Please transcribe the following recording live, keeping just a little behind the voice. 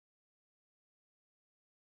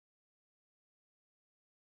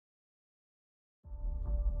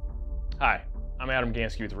Hi, I'm Adam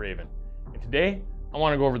Gansky with Ravin, and today I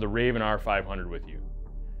want to go over the Ravin R500 with you.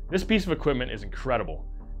 This piece of equipment is incredible.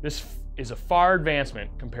 This is a far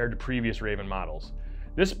advancement compared to previous Ravin models.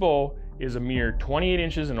 This bow is a mere 28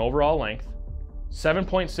 inches in overall length,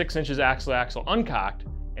 7.6 inches axle-to-axle uncocked,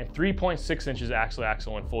 and 3.6 inches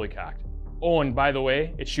axle-to-axle when fully cocked. Oh, and by the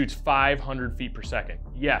way, it shoots 500 feet per second.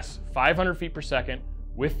 Yes, 500 feet per second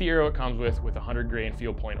with the arrow it comes with a 100 grain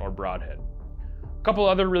field point or broadhead. A couple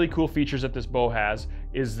other really cool features that this bow has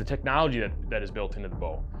is the technology that is built into the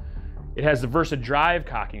bow. It has the VersaDrive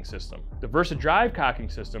cocking system. The VersaDrive cocking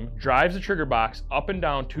system drives the trigger box up and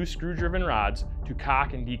down 2 screw-driven rods to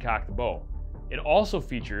cock and decock the bow. It also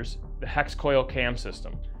features the HexCoil Cam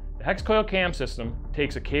System. The HexCoil Cam System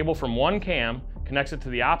takes a cable from one cam, connects it to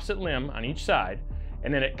the opposite limb on each side,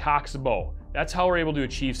 and then it cocks the bow. That's how we're able to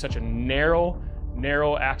achieve such a narrow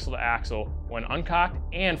axle-to-axle when uncocked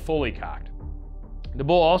and fully cocked. The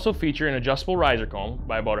bow also features an adjustable riser comb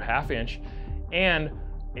by about a ½ inch and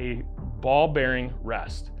a ball bearing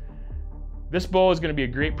rest. This bow is going to be a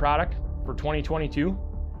great product for 2022.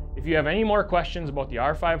 If you have any more questions about the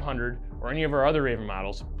R500 or any of our other Ravin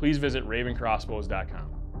models, please visit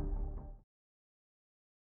ravincrossbows.com.